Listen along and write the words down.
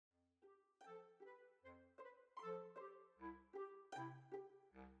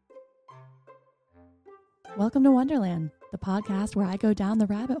Welcome to Wonderland, the podcast where I go down the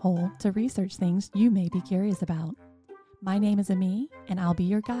rabbit hole to research things you may be curious about. My name is Ami, and I'll be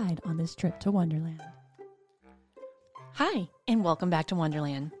your guide on this trip to Wonderland. Hi, and welcome back to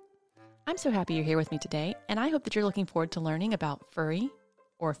Wonderland. I'm so happy you're here with me today, and I hope that you're looking forward to learning about furry,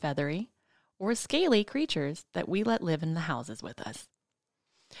 or feathery, or scaly creatures that we let live in the houses with us.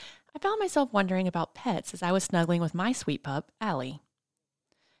 I found myself wondering about pets as I was snuggling with my sweet pup, Allie.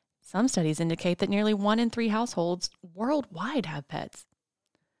 Some studies indicate that nearly 1 in 3 households worldwide have pets.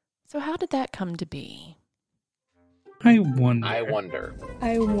 So how did that come to be? I wonder. I wonder.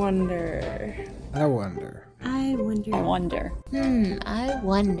 I wonder. I wonder. I wonder. I wonder. I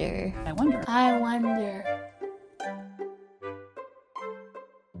wonder. I wonder. I wonder.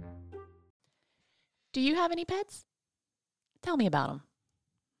 Do you have any pets? Tell me about them.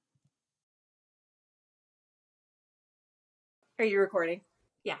 Are you recording?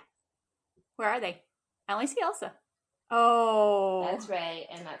 Yeah. Where are they? I only see Elsa. Oh. That's right,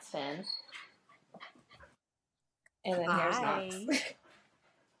 and that's Finn. And then here's Knox.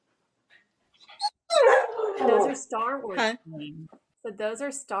 Those are Star Wars Huh? names. So those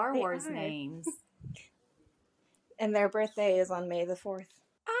are Star Wars names. And their birthday is on May the 4th.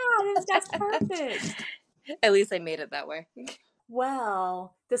 That's perfect. At least I made it that way.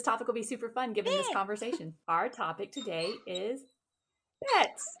 Well, this topic will be super fun given this conversation. Our topic today is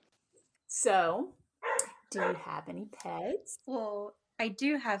pets. So, do you have any pets? Well, I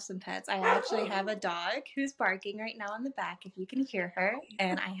do have some pets. I actually have a dog who's barking right now in the back, if you can hear her,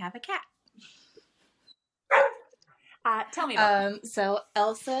 and I have a cat. Tell me about So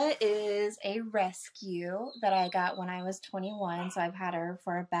Elsa is a rescue that I got when I was 21. So I've had her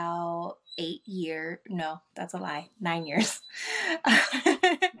for about 8 years. No, that's a lie. 9 years.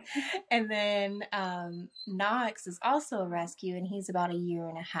 And then Knox is also a rescue, and he's about 1.5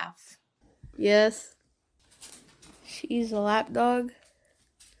 years. Yes. She's a lap dog.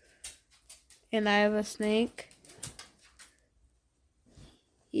 And I have a snake.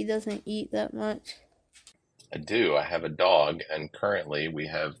 He doesn't eat that much. I do. I have a dog, and currently we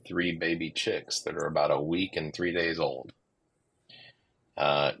have 3 baby chicks that are about 1 week and 3 days old.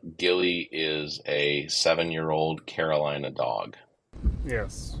 Gilly is a 7-year-old Carolina dog.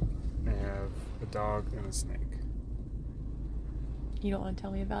 Yes, I have a dog and a snake. You don't want to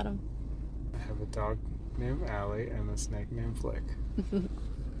tell me about them? I have a dog named Allie and a snake named Flick.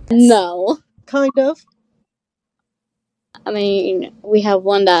 No. Kind of. I mean, we have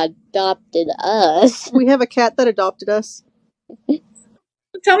one that adopted us. We have a cat that adopted us.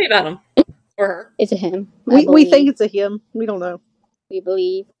 Tell me about him. Or her. It's a him. We think it's a him. We don't know. We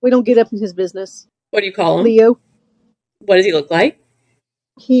believe. We don't get up in his business. What do you call him? Leo. What does he look like?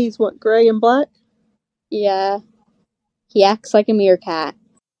 He's what, gray and black? Yeah. He acts like a meerkat.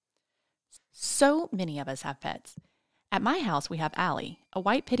 So many of us have pets. At my house, we have Allie, a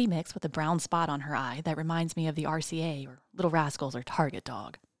white pitty mix with a brown spot on her eye that reminds me of the RCA or Little Rascals or Target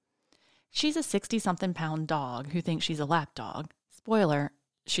dog. She's a 60-something pound dog who thinks she's a lap dog. Spoiler,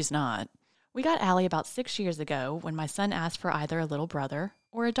 she's not. We got Allie about 6 years ago when my son asked for either a little brother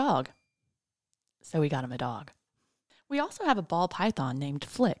or a dog. So we got him a dog. We also have a ball python named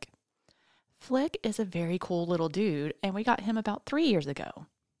Flick. Flick is a very cool little dude, and we got him about 3 years ago.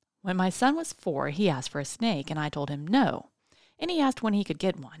 When my son was 4, he asked for a snake, and I told him no. And he asked when he could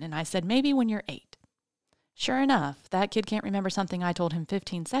get one, and I said maybe when you're 8. Sure enough, that kid can't remember something I told him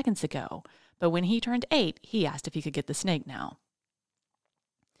 15 seconds ago, but when he turned 8, he asked if he could get the snake now.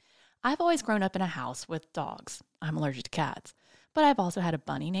 I've always grown up in a house with dogs. I'm allergic to cats. But I've also had a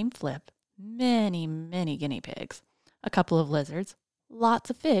bunny named Flip, many, many guinea pigs, a couple of lizards, lots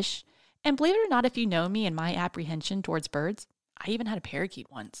of fish, and believe it or not, if you know me and my apprehension towards birds, I even had a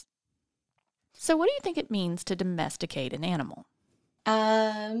parakeet once. So what do you think it means to domesticate an animal?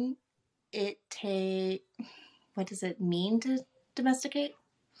 What does it mean to domesticate?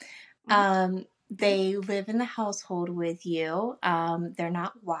 They live in the household with you. They're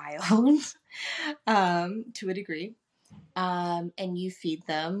not wild, to a degree. And you feed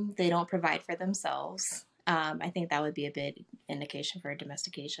them. They don't provide for themselves. I think that would be a big indication for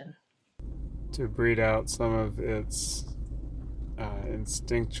domestication. To breed out some of its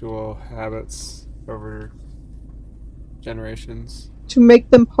instinctual habits over generations. To make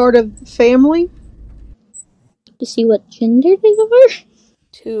them part of the family? To see what gender they are?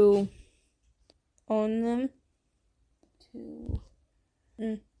 To own them. To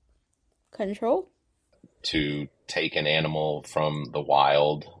control. To take an animal from the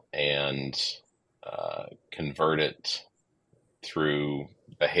wild and convert it through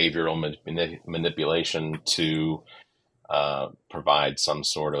behavioral manipulation to provide some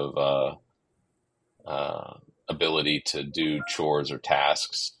sort of ability to do chores or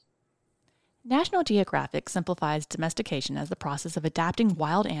tasks. National Geographic simplifies domestication as the process of adapting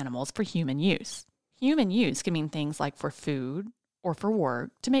wild animals for human use. Human use can mean things like for food or for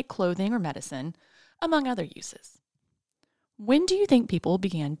work, to make clothing or medicine, among other uses. When do you think people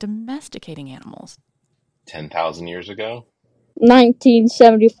began domesticating animals? 10,000 years ago?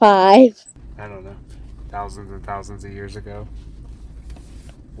 1975. I don't know. Thousands and thousands of years ago.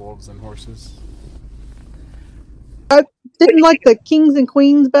 Wolves and horses. Didn't like the kings and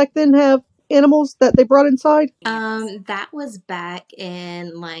queens back then have animals that they brought inside? That was back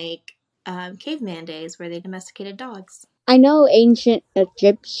in caveman days where they domesticated dogs. I know ancient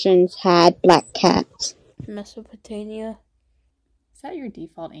Egyptians had black cats. Mesopotamia. Is that your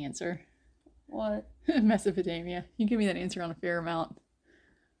default answer? What? Mesopotamia. You give me that answer on a fair amount.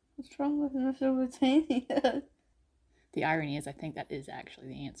 What's wrong with Mesopotamia? The irony is I think that is actually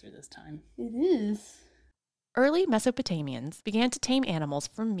the answer this time. It is. Early Mesopotamians began to tame animals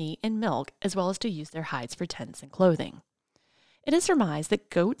for meat and milk, as well as to use their hides for tents and clothing. It is surmised that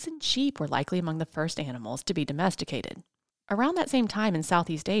goats and sheep were likely among the first animals to be domesticated. Around that same time in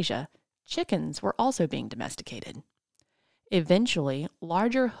Southeast Asia, chickens were also being domesticated. Eventually,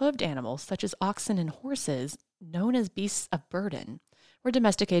 larger hoofed animals such as oxen and horses, known as beasts of burden, were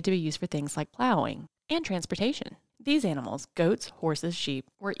domesticated to be used for things like plowing and transportation. These animals, goats, horses, sheep,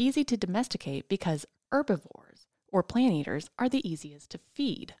 were easy to domesticate because herbivores, or plant eaters, are the easiest to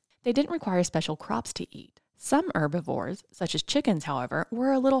feed. They didn't require special crops to eat. Some herbivores, such as chickens, however,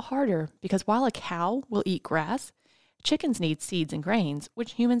 were a little harder because while a cow will eat grass, chickens need seeds and grains,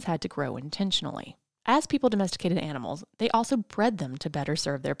 which humans had to grow intentionally. As people domesticated animals, they also bred them to better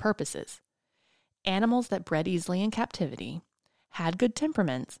serve their purposes. Animals that bred easily in captivity, had good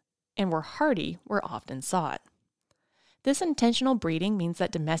temperaments, and were hardy were often sought. This intentional breeding means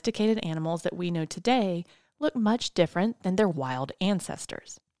that domesticated animals that we know today look much different than their wild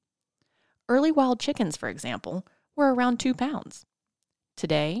ancestors. Early wild chickens, for example, were around 2 pounds.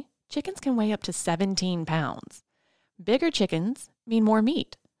 Today, chickens can weigh up to 17 pounds. Bigger chickens mean more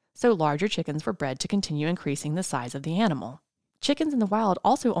meat, so larger chickens were bred to continue increasing the size of the animal. Chickens in the wild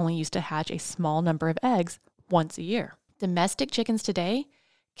also only used to hatch a small number of eggs once a year. Domestic chickens today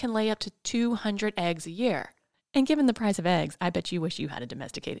can lay up to 200 eggs a year. And given the price of eggs, I bet you wish you had a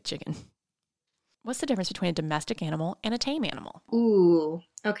domesticated chicken. What's the difference between a domestic animal and a tame animal? Ooh,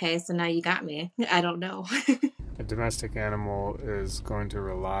 okay, so now you got me. I don't know. A domestic animal is going to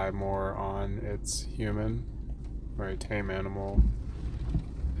rely more on its human, where a tame animal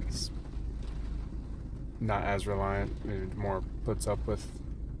is not as reliant. It more puts up with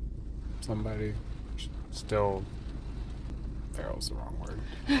somebody. Still, feral's the wrong word.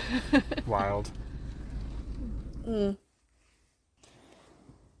 Wild.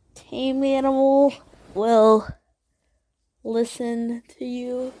 Tame animal will listen to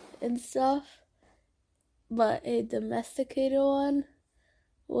you and stuff, but a domesticated one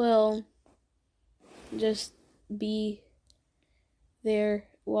will just be there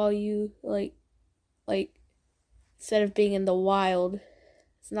while you like instead of being in the wild.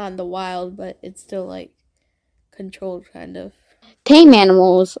 It's not in the wild, but it's still like controlled kind of. Tame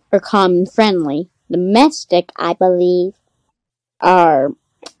animals are common friendly. Domestic, I believe, are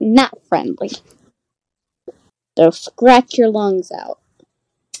not friendly. They'll scratch your lungs out.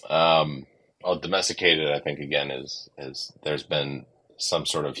 Well, domesticated, I think, again, is there's been some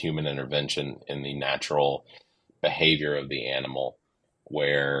sort of human intervention in the natural behavior of the animal,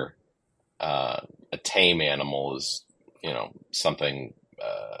 where a tame animal is, something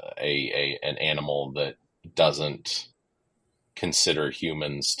an animal that doesn't consider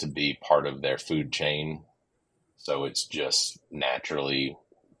humans to be part of their food chain. So it's just naturally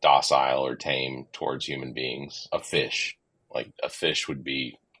docile or tame towards human beings. A fish would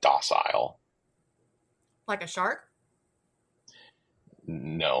be docile. Like a shark?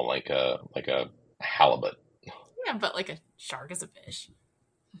 No, like a halibut. Yeah, but like a shark is a fish.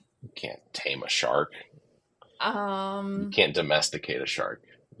 You can't tame a shark. You can't domesticate a shark.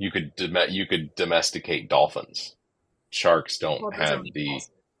 You could domesticate dolphins. Sharks don't have the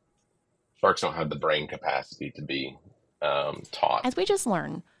brain capacity to be taught. As we just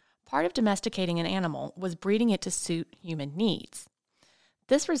learned, part of domesticating an animal was breeding it to suit human needs.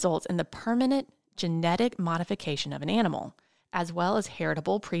 This results in the permanent genetic modification of an animal, as well as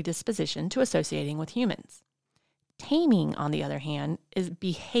heritable predisposition to associating with humans. Taming, on the other hand, is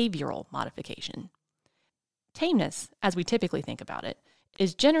behavioral modification. Tameness, as we typically think about it,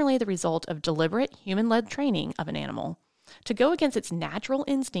 is generally the result of deliberate human-led training of an animal to go against its natural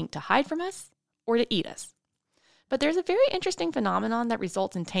instinct to hide from us or to eat us. But there's a very interesting phenomenon that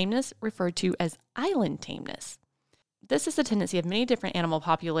results in tameness referred to as island tameness. This is the tendency of many different animal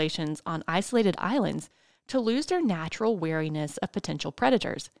populations on isolated islands to lose their natural wariness of potential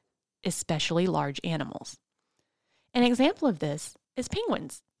predators, especially large animals. An example of this is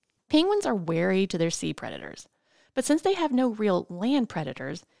penguins. Penguins are wary to their sea predators, but since they have no real land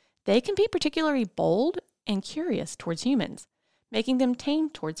predators, they can be particularly bold and curious towards humans, making them tame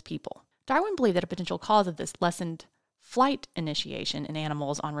towards people. Darwin believed that a potential cause of this lessened flight initiation in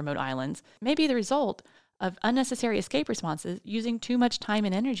animals on remote islands may be the result of unnecessary escape responses using too much time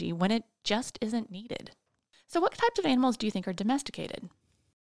and energy when it just isn't needed. So what types of animals do you think are domesticated?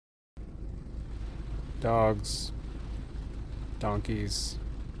 Dogs, donkeys.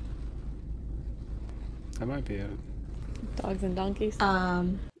 That might be it. Dogs and donkeys?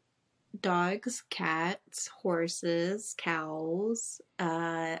 Dogs, cats, horses, cows.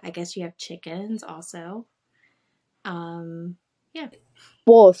 I guess you have chickens also. Yeah.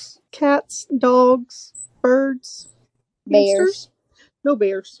 Wolves. Cats, dogs, birds, Bears. hamsters. No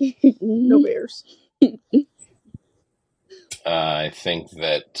bears. No bears. I think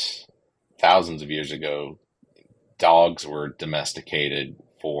that thousands of years ago, dogs were domesticated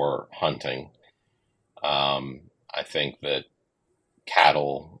for hunting. I think that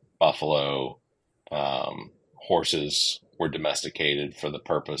cattle, buffalo, horses were domesticated for the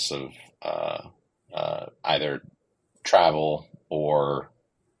purpose of either travel or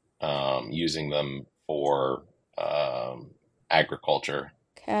using them for agriculture.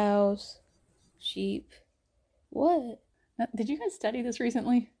 Cows, sheep. What? Did you guys study this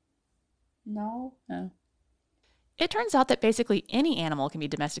recently? No. No. It turns out that basically any animal can be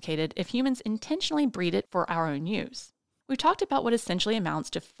domesticated if humans intentionally breed it for our own use. We've talked about what essentially amounts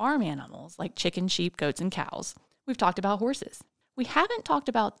to farm animals like chickens, sheep, goats, and cows. We've talked about horses. We haven't talked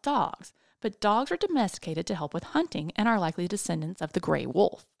about dogs, but dogs are domesticated to help with hunting and are likely descendants of the gray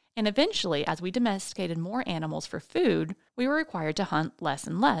wolf. And eventually, as we domesticated more animals for food, we were required to hunt less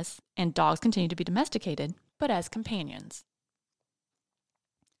and less, and dogs continued to be domesticated, but as companions.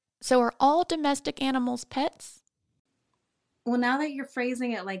 So are all domestic animals pets? Well, now that you're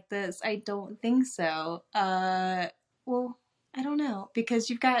phrasing it like this, I don't think so. Well, I don't know, because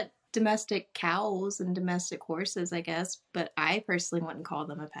you've got domestic cows and domestic horses, I guess, but I personally wouldn't call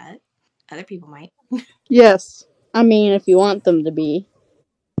them a pet. Other people might. Yes. I mean, if you want them to be.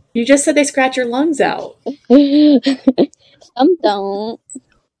 You just said they scratch your lungs out. Some don't.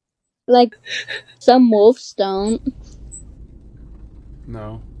 Like, some wolves don't.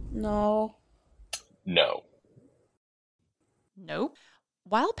 No. No. No. Nope.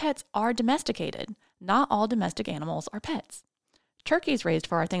 While pets are domesticated, not all domestic animals are pets. Turkeys raised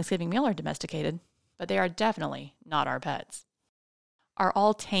for our Thanksgiving meal are domesticated, but they are definitely not our pets. Are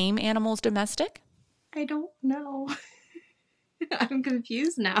all tame animals domestic? I don't know. I'm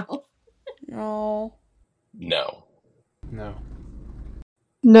confused now. No. No. No.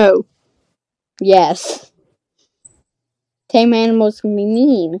 No. Yes. Tame animals can be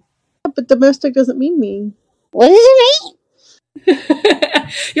mean. But domestic doesn't mean mean. What does it mean?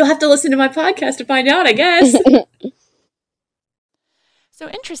 You'll have to listen to my podcast to find out, I guess. So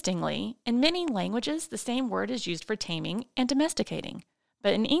interestingly, in many languages, the same word is used for taming and domesticating.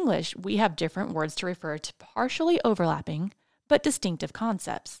 But in English, we have different words to refer to partially overlapping but distinctive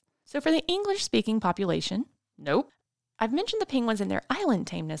concepts. So for the English-speaking population, nope. I've mentioned the penguins and their island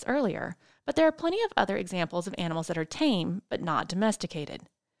tameness earlier, but there are plenty of other examples of animals that are tame but not domesticated.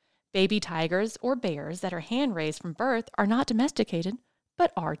 Baby tigers or bears that are hand-raised from birth are not domesticated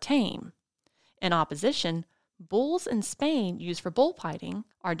but are tame. In opposition, bulls in Spain used for bullfighting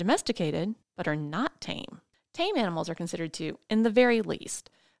are domesticated but are not tame. Tame animals are considered to, in the very least,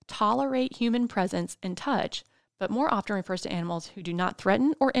 tolerate human presence and touch, but more often refers to animals who do not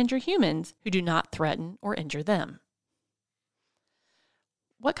threaten or injure humans who do not threaten or injure them.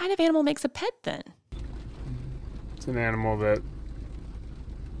 What kind of animal makes a pet then? It's an animal that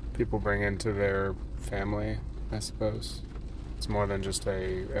people bring into their family, I suppose. It's more than just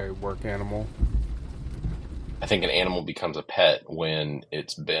a work animal. I think an animal becomes a pet when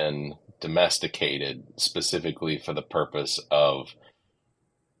it's been domesticated specifically for the purpose of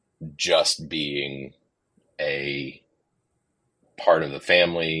just being a part of the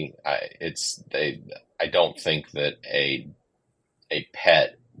family. I don't think that a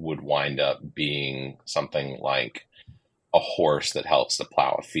pet would wind up being something like a horse that helps to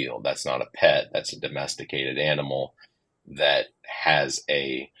plow a field. That's not a pet. That's a domesticated animal that has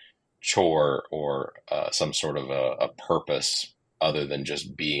a chore or some sort of a purpose other than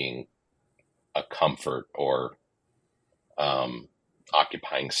just being a comfort or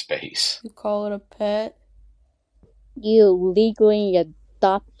occupying space. You call it a pet? you legally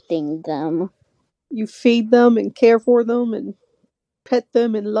adopting them? You feed them and care for them and pet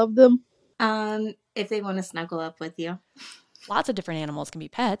them and love them. If they want to snuggle up with you. Lots of different animals can be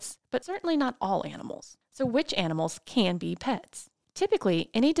pets, but certainly not all animals. So which animals can be pets? Typically,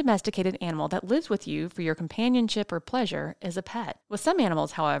 any domesticated animal that lives with you for your companionship or pleasure is a pet. With some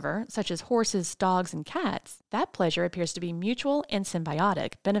animals, however, such as horses, dogs, and cats, that pleasure appears to be mutual and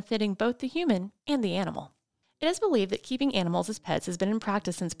symbiotic, benefiting both the human and the animal. It is believed that keeping animals as pets has been in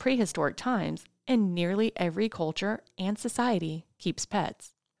practice since prehistoric times, and nearly every culture and society keeps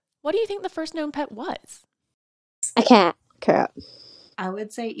pets. What do you think the first known pet was? A cat. Cat. I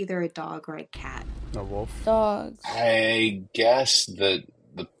would say either a dog or a cat. A wolf. Dogs. I guess that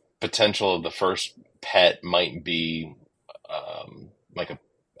the potential of the first pet might be like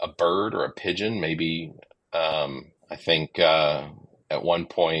a bird or a pigeon. Maybe I think at one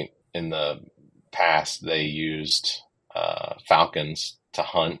point in the past they used falcons to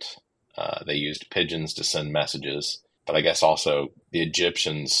hunt. They used pigeons to send messages. But I guess also the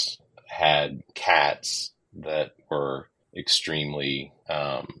Egyptians had cats that were extremely,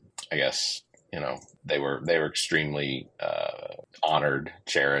 I guess, they were extremely honored,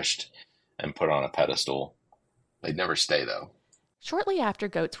 cherished, and put on a pedestal. They'd never stay, though. Shortly after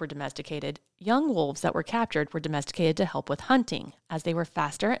goats were domesticated, young wolves that were captured were domesticated to help with hunting, as they were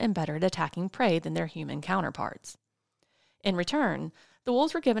faster and better at attacking prey than their human counterparts. In return, the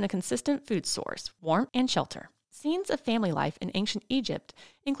wolves were given a consistent food source, warmth, and shelter. Scenes of family life in ancient Egypt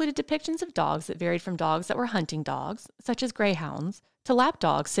included depictions of dogs that varied from dogs that were hunting dogs, such as greyhounds, to lap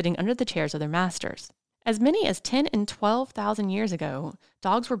dogs sitting under the chairs of their masters. As many as 10 and 12,000 years ago,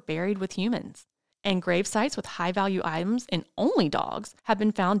 dogs were buried with humans, and grave sites with high-value items and only dogs have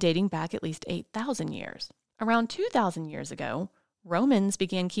been found dating back at least 8,000 years. Around 2,000 years ago, Romans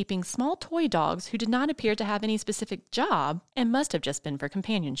began keeping small toy dogs who did not appear to have any specific job and must have just been for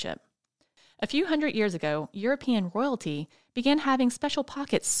companionship. A few hundred years ago, European royalty began having special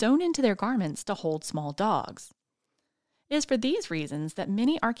pockets sewn into their garments to hold small dogs. It is for these reasons that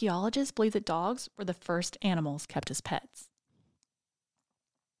many archaeologists believe that dogs were the first animals kept as pets.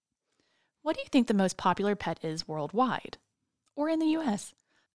 What do you think the most popular pet is worldwide, or in the U.S.?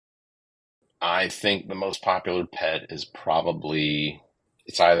 I think the most popular pet is probably,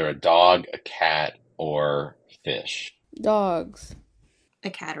 it's either a dog, a cat, or fish. Dogs.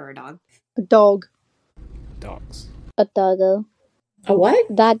 A cat or a dog. A dog. Dogs. A doggo. A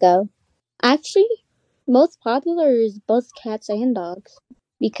what? Doggo. Actually, most popular is both cats and dogs,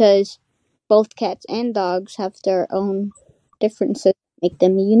 because both cats and dogs have their own differences that make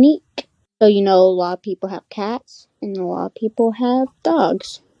them unique. So, a lot of people have cats and a lot of people have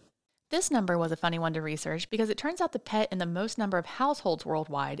dogs. This number was a funny one to research because it turns out the pet in the most number of households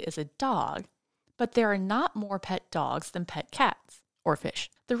worldwide is a dog, but there are not more pet dogs than pet cats or fish.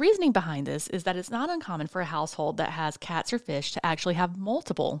 The reasoning behind this is that it's not uncommon for a household that has cats or fish to actually have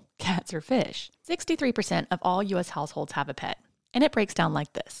multiple cats or fish. 63% of all U.S. households have a pet, and it breaks down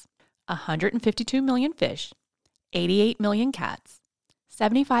like this: 152 million fish, 88 million cats,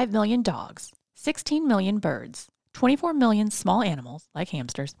 75 million dogs, 16 million birds, 24 million small animals like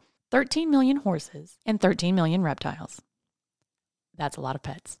hamsters, 13 million horses, and 13 million reptiles. That's a lot of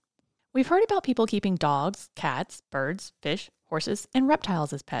pets. We've heard about people keeping dogs, cats, birds, fish, horses, and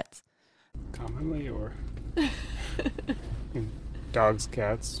reptiles as pets. Commonly, or dogs,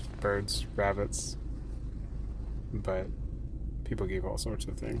 cats, birds, rabbits. But people keep all sorts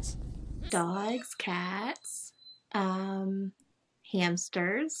of things. Dogs, cats, hamsters,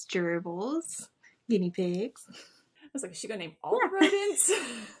 gerbils, guinea pigs. I was like, is she going to name all the rodents?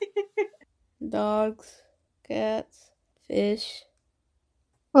 Dogs, cats, fish.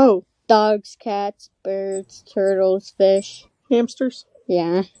 Oh, Dogs, cats, birds, turtles, fish. hamsters.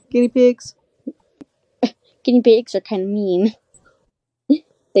 Yeah. Guinea pigs. Guinea pigs are kind of mean.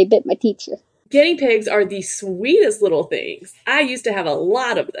 They bit my teacher. Guinea pigs are the sweetest little things. I used to have a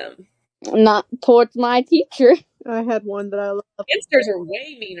lot of them. Not towards my teacher. I had one that I loved. Hamsters are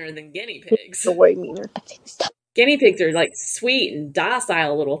way meaner than guinea pigs. They're way meaner. Guinea pigs are like sweet and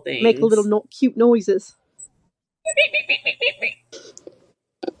docile little things. Make little cute noises.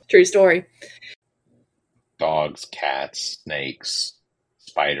 True story. Dogs, cats, snakes,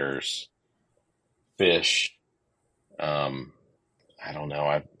 spiders, fish. I don't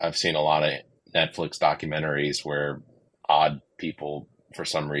know. I've seen a lot of Netflix documentaries where odd people, for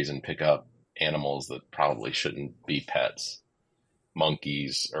some reason, pick up animals that probably shouldn't be pets.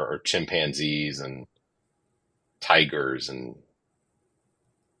 Monkeys or chimpanzees and tigers, and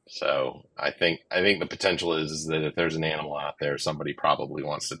so I think the potential is that if there's an animal out there, somebody probably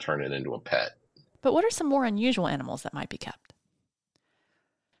wants to turn it into a pet. But what are some more unusual animals that might be kept?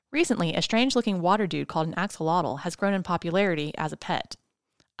 Recently, a strange-looking water dude called an axolotl has grown in popularity as a pet.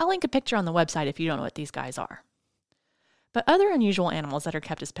 I'll link a picture on the website if you don't know what these guys are. But other unusual animals that are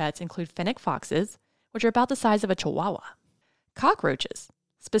kept as pets include fennec foxes, which are about the size of a chihuahua, cockroaches,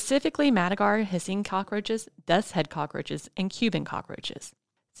 specifically Madagascar hissing cockroaches, death's head cockroaches, and Cuban cockroaches.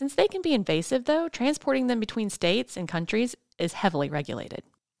 Since they can be invasive, though, transporting them between states and countries is heavily regulated.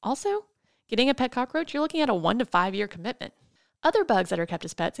 Also, getting a pet cockroach, you're looking at a 1 to 5 year commitment. Other bugs that are kept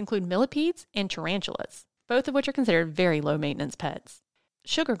as pets include millipedes and tarantulas, both of which are considered very low-maintenance pets.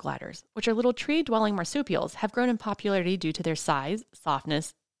 Sugar gliders, which are little tree-dwelling marsupials, have grown in popularity due to their size,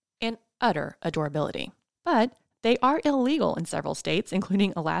 softness, and utter adorability. But they are illegal in several states,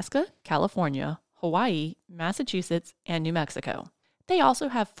 including Alaska, California, Hawaii, Massachusetts, and New Mexico. They also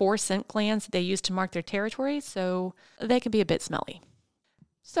have 4 scent glands they use to mark their territory, so they can be a bit smelly.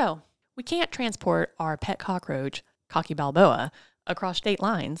 So, we can't transport our pet cockroach, Cocky Balboa, across state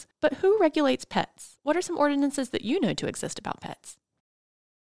lines, but who regulates pets? What are some ordinances that you know to exist about pets?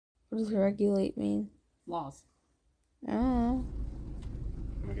 What does regulate mean? Laws. Oh.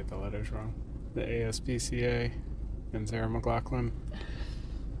 Let me get the letters wrong. The ASPCA and Sarah McLaughlin.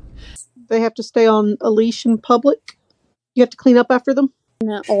 They have to stay on a leash in public. You have to clean up after them.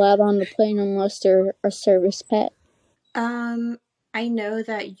 Not allowed on the plane unless they're a service pet. I know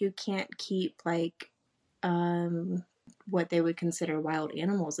that you can't keep what they would consider wild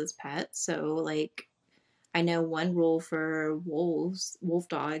animals as pets. So I know one rule for wolf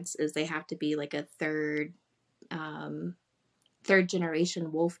dogs is they have to be like a third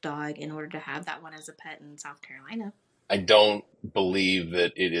generation wolf dog in order to have that one as a pet in South Carolina. I don't believe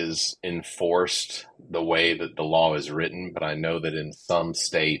that it is enforced the way that the law is written, but I know that in some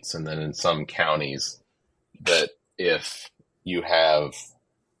states and then in some counties that if you have,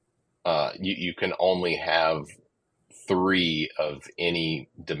 you can only have 3 of any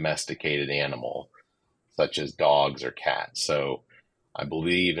domesticated animal, such as dogs or cats. So I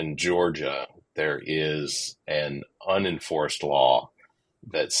believe in Georgia, there is an unenforced law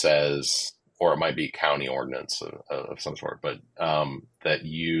that says, or it might be county ordinance of some sort, but that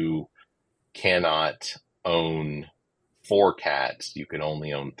you cannot own 4 cats. You can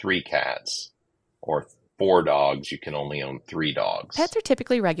only own 3 cats, or 4 dogs. You can only own 3 dogs. Pets are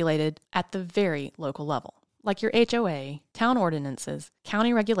typically regulated at the very local level, like your HOA, town ordinances,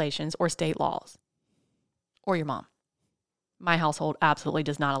 county regulations, or state laws. Or your mom. My household absolutely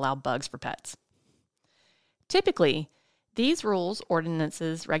does not allow bugs for pets. Typically, these rules,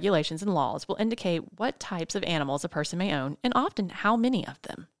 ordinances, regulations, and laws will indicate what types of animals a person may own and often how many of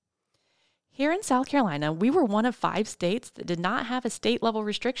them. Here in South Carolina, we were one of 5 states that did not have a state-level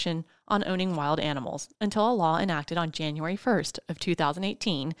restriction on owning wild animals until a law enacted on January 1st of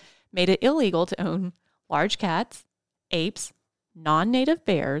 2018 made it illegal to own large cats, apes, non-native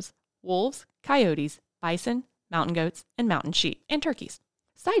bears, wolves, coyotes, bison, mountain goats, and mountain sheep, and turkeys.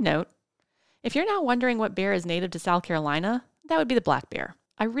 Side note, if you're now wondering what bear is native to South Carolina, that would be the black bear.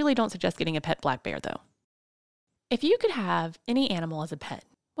 I really don't suggest getting a pet black bear, though. If you could have any animal as a pet,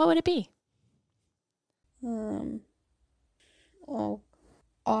 what would it be?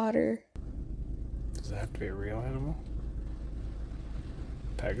 Otter. Does it have to be a real animal?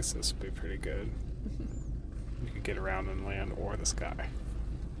 Pegasus would be pretty good. You could get around on land or the sky.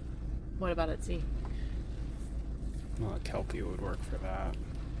 What about at sea? Well, a Kelpie would work for that.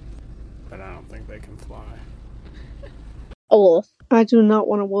 But I don't think they can fly. A wolf. I do not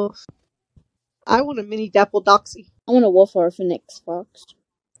want a wolf. I want a mini Dappledoxy. I want a wolf or a phoenix fox.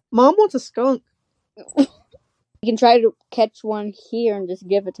 Mom wants a skunk. You can try to catch one here and just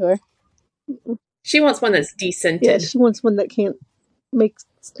give it to her. She wants one that's descented. Yeah, she wants one that can't make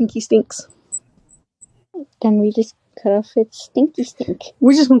stinky stinks. Then we just cut off its stinky stink.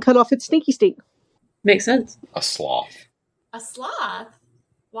 We're just gonna cut off its stinky stink. Makes sense. A sloth. A sloth?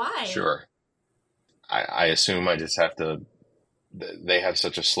 Why? Sure. I assume I just have to, they have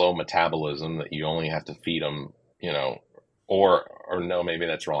such a slow metabolism that you only have to feed them, or no, maybe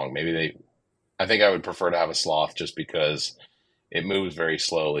that's wrong. I think I would prefer to have a sloth just because it moves very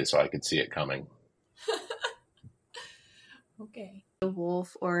slowly so I could see it coming. Okay. A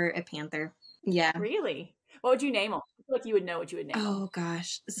wolf or a panther. Yeah. Really? What would you name them? I feel like you would know what you would name them. Oh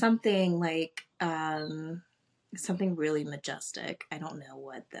gosh, something like something really majestic. I don't know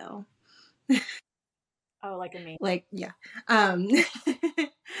what though. Oh, like a name. Yeah.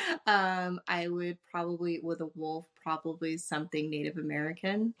 I would probably, with a wolf, probably something Native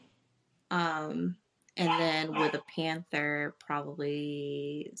American. And then with a panther,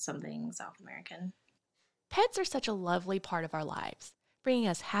 probably something South American. Pets are such a lovely part of our lives. bringing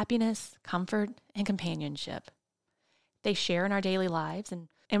us happiness, comfort, and companionship. They share in our daily lives,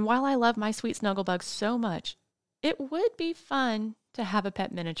 and while I love my sweet Snugglebug so much, it would be fun to have a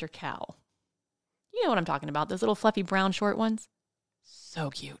pet miniature cow. You know what I'm talking about, those little fluffy brown short ones. So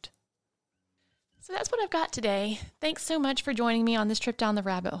cute. So that's what I've got today. Thanks so much for joining me on this trip down the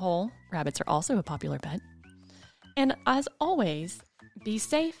rabbit hole. Rabbits are also a popular pet. And as always, be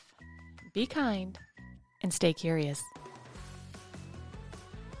safe, be kind, and stay curious.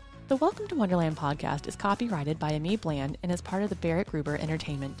 The Welcome to Wonderland podcast is copyrighted by Ami Bland and is part of the Barrett Gruber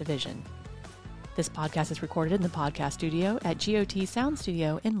Entertainment Division. This podcast is recorded in the podcast studio at GOT Sound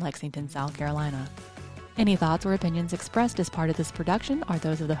Studio in Lexington, South Carolina. Any thoughts or opinions expressed as part of this production are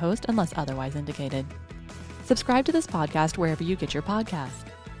those of the host unless otherwise indicated. Subscribe to this podcast wherever you get your podcasts.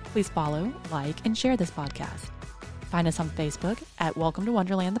 Please follow, like, and share this podcast. Find us on Facebook at Welcome to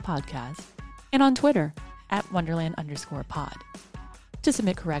Wonderland the Podcast and on Twitter at Wonderland_pod. To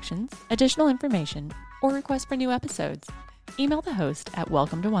submit corrections, additional information, or requests for new episodes, email the host at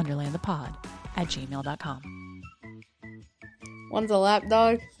welcometowonderlandthepod@gmail.com. One's a lap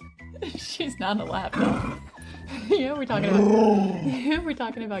dog. She's not a lap dog. We're talking about we're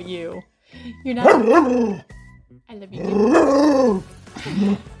talking about you. You're not. I love you too.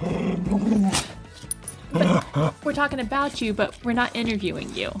 But we're talking about you, but we're not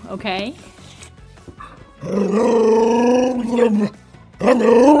interviewing you, okay?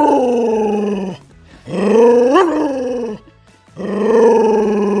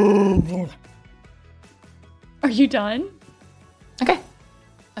 Are you done? Okay.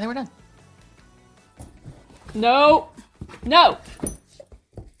 I think we're done. No. No.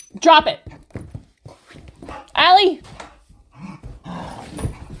 Drop it. Allie.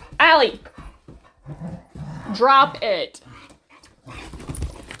 Allie. Drop it.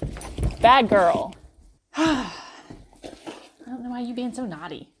 Bad girl. I don't know why you're being so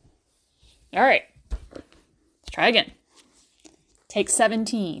naughty. All right. Let's try again. Take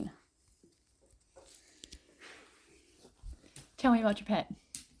 17. Tell me about your pet.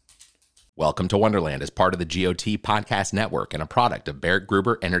 Welcome to Wonderland is part of the GOT Podcast Network and a product of Barrett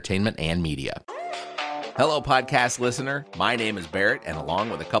Gruber Entertainment and Media. Hello, podcast listener. My name is Barrett, and along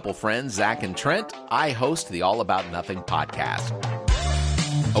with a couple friends, Zach and Trent, I host the All About Nothing podcast.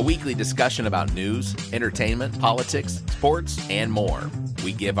 A weekly discussion about news, entertainment, politics, sports, and more.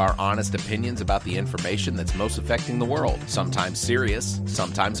 We give our honest opinions about the information that's most affecting the world. Sometimes serious,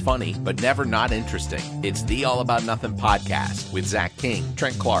 sometimes funny, but never not interesting. It's the All About Nothing podcast with Zach King,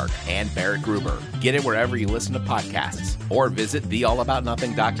 Trent Clark, and Barrett Gruber. Get it wherever you listen to podcasts, or visit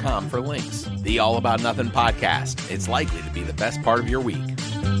theallaboutnothing.com for links. The All About Nothing podcast. It's likely to be the best part of your week.